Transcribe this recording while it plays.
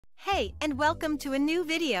Hey, and welcome to a new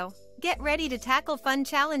video. Get ready to tackle fun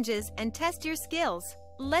challenges and test your skills.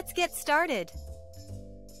 Let's get started.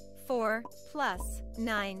 4 plus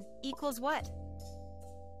 9 equals what?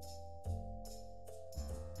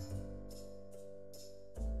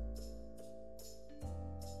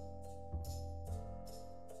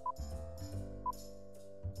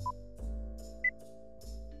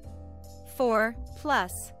 Four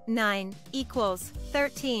plus 9 equals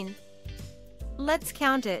 13. Let's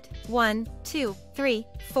count it. 1, 2, 3,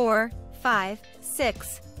 4, 5,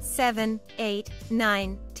 6, 7, 8,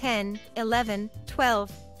 9, 10, 11,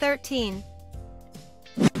 12, 13.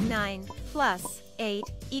 9 plus 8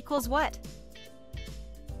 equals what?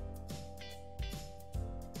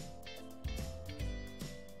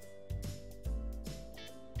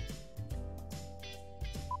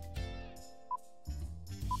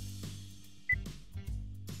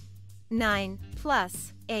 Nine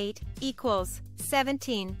plus 8 equals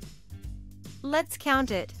 17. Let's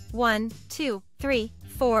count it. 1, 2, 3,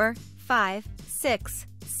 4, 5, 6,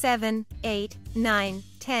 7, 8, 9,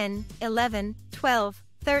 10, 11, 12,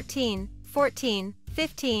 13, 14,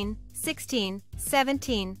 15, 16,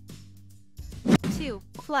 17. 2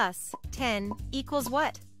 plus 10 equals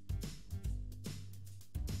what?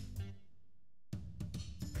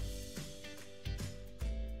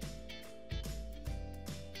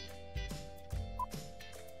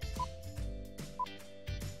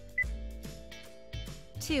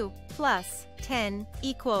 Two plus 10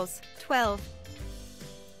 equals 12.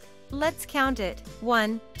 Let's count it.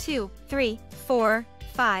 1, 2, 3, 4,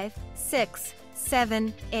 5, 6,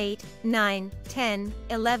 7, 8, 9, 10,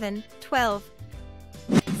 11, 12.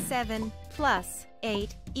 7 plus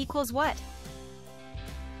 8 equals what?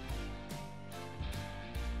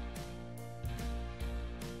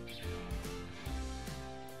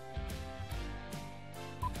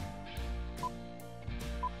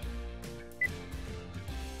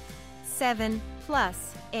 Seven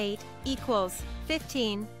plus 8 equals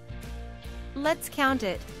 15. Let's count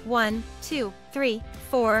it. 1, 2, 3,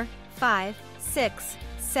 4, 5, 6,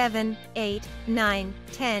 7, 8, 9,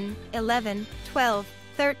 10, 11, 12,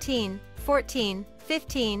 13, 14,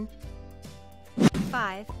 15.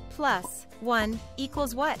 5 plus 1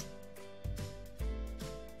 equals what?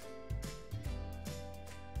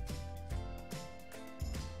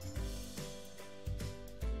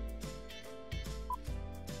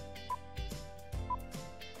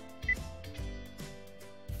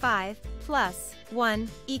 Five plus 1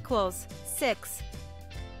 equals 6.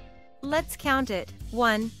 Let's count it.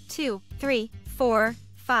 1, 2, 3, 4,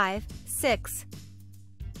 5, 6.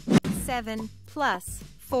 7 plus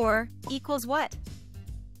 4 equals what?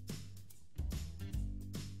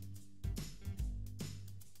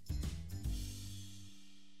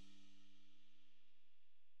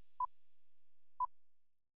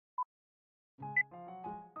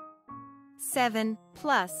 Seven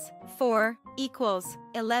plus 4 equals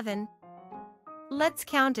 11. Let's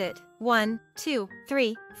count it. 1, 2,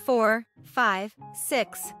 3, 4, 5,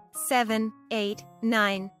 6, 7, 8,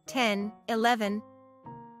 9, 10, 11.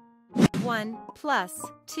 1 plus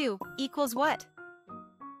 2 equals what?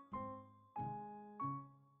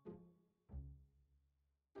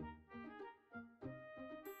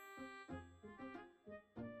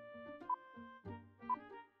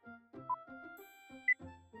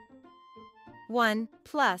 One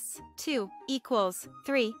plus 2 equals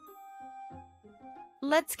 3.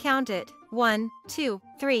 Let's count it. 1, 2,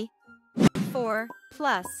 3. 4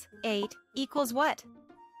 plus 8 equals what?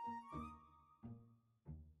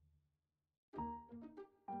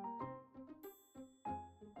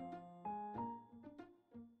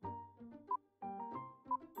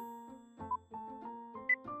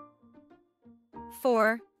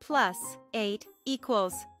 Four plus 8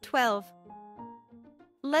 equals 12.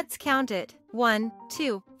 Let's count it. 1,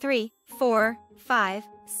 2, 3, 4, 5,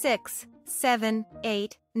 6, 7,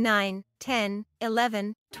 8, 9, 10,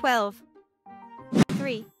 11, 12.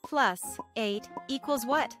 3 plus 8 equals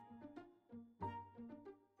what?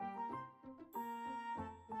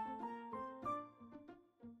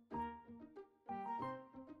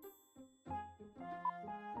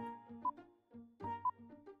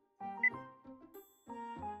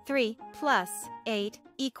 Three plus 8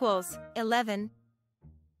 equals 11.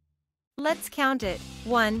 Let's count it.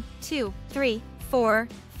 1, 2, 3, 4,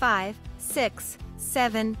 5, 6,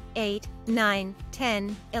 7, 8, 9,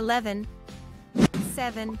 10, 11.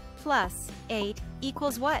 7 plus 8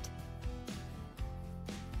 equals what?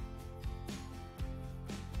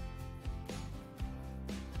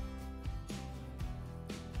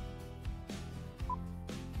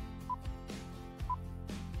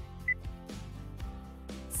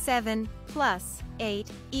 Seven plus 8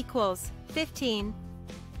 equals 15.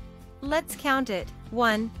 Let's count it.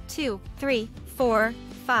 1, 2, 3, 4,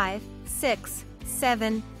 5, 6,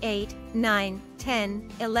 7, 8, 9,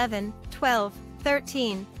 10, 11, 12,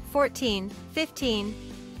 13, 14,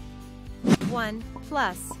 15. 1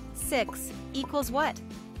 plus 6 equals what?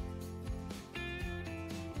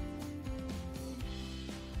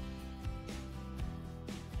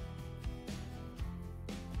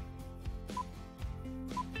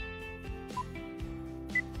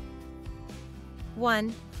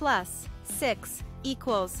 One plus 6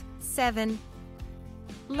 equals 7.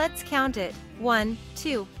 Let's count it. 1,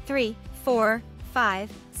 2, 3, 4,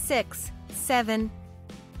 5, 6, 7.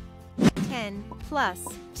 10 plus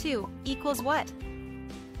 2 equals what?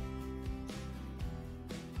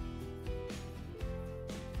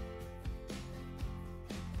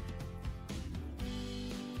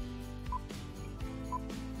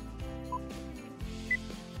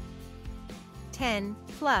 Ten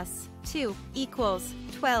plus 2 equals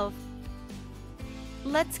 12.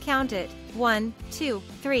 Let's count it. 1, 2,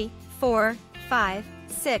 3, 4, 5,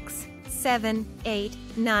 6, 7, 8,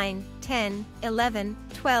 9, 10, 11,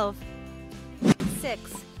 12.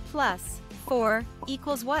 6 plus 4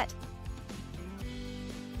 equals what?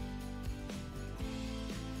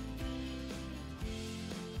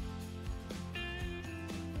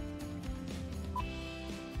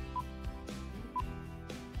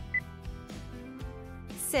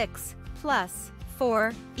 Six plus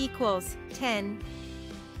 4 equals 10.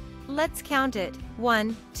 Let's count it.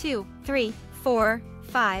 1, 2, 3, 4,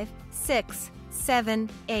 5, 6, 7,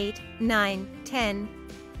 8, 9, 10.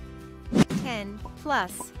 10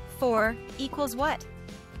 plus 4 equals what?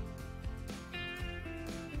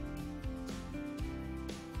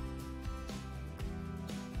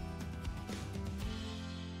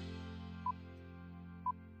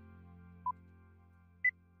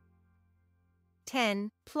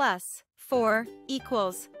 Ten plus 4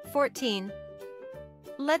 equals 14.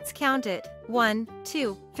 Let's count it. 1,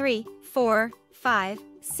 2, 3, 4, 5,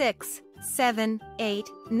 6, 7, 8,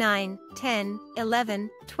 9, 10, 11,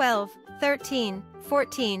 12, 13,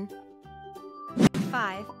 14.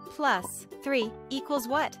 5 plus 3 equals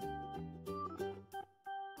what?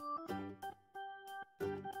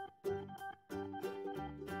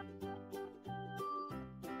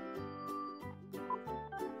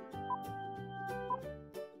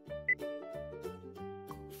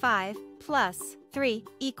 Five plus 3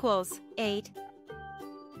 equals 8.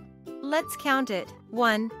 Let's count it.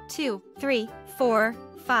 1, 2, 3, 4,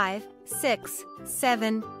 5, 6,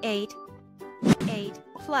 7, 8. 8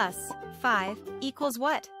 plus 5 equals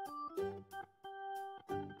what?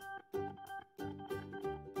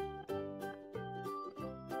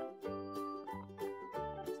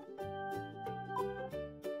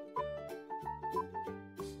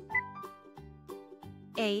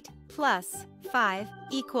 Eight plus 5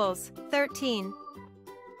 equals 13.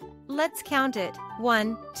 Let's count it.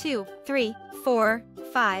 1, 2, 3, 4,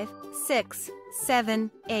 5, 6,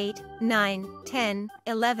 7, 8, 9, 10,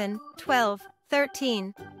 11, 12,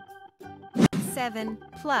 13. 7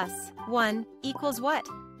 plus 1 equals what?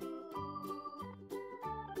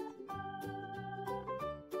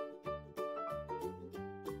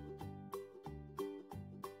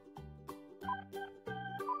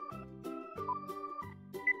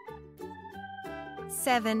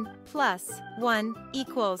 Seven plus 1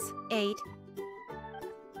 equals 8.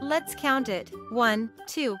 Let's count it. 1,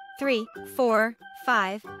 2, 3, 4,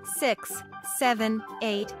 5, 6, 7,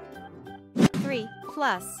 8. 3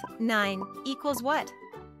 plus 9 equals what?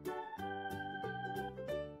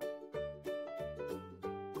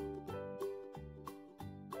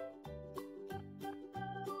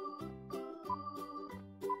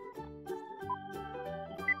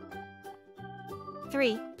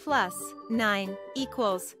 Three plus 9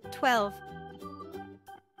 equals 12.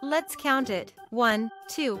 Let's count it. 1,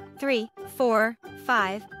 2, 3, 4,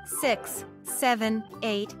 5, 6, 7,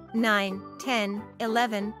 8, 9, 10,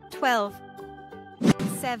 11, 12.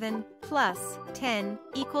 7 plus 10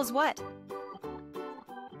 equals what?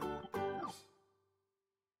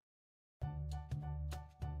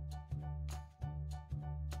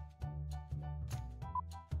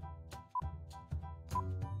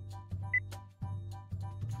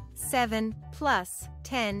 Seven plus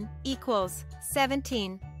 10 equals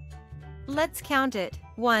 17. Let's count it.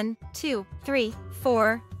 1, 2, 3,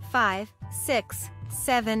 4, 5, 6,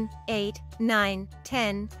 7, 8, 9,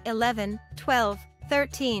 10, 11, 12,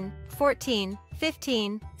 13, 14,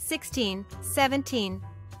 15, 16, 17.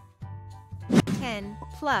 10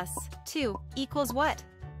 plus 2 equals what?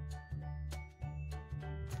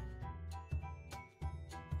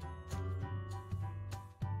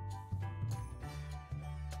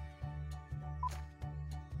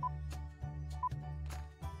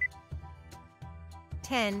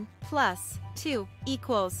 10 plus 2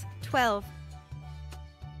 equals 12.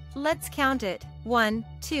 Let's count it. 1,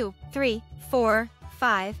 2, 3, 4,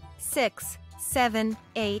 5, 6, 7,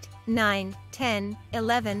 8, 9, 10,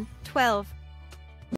 11, 12.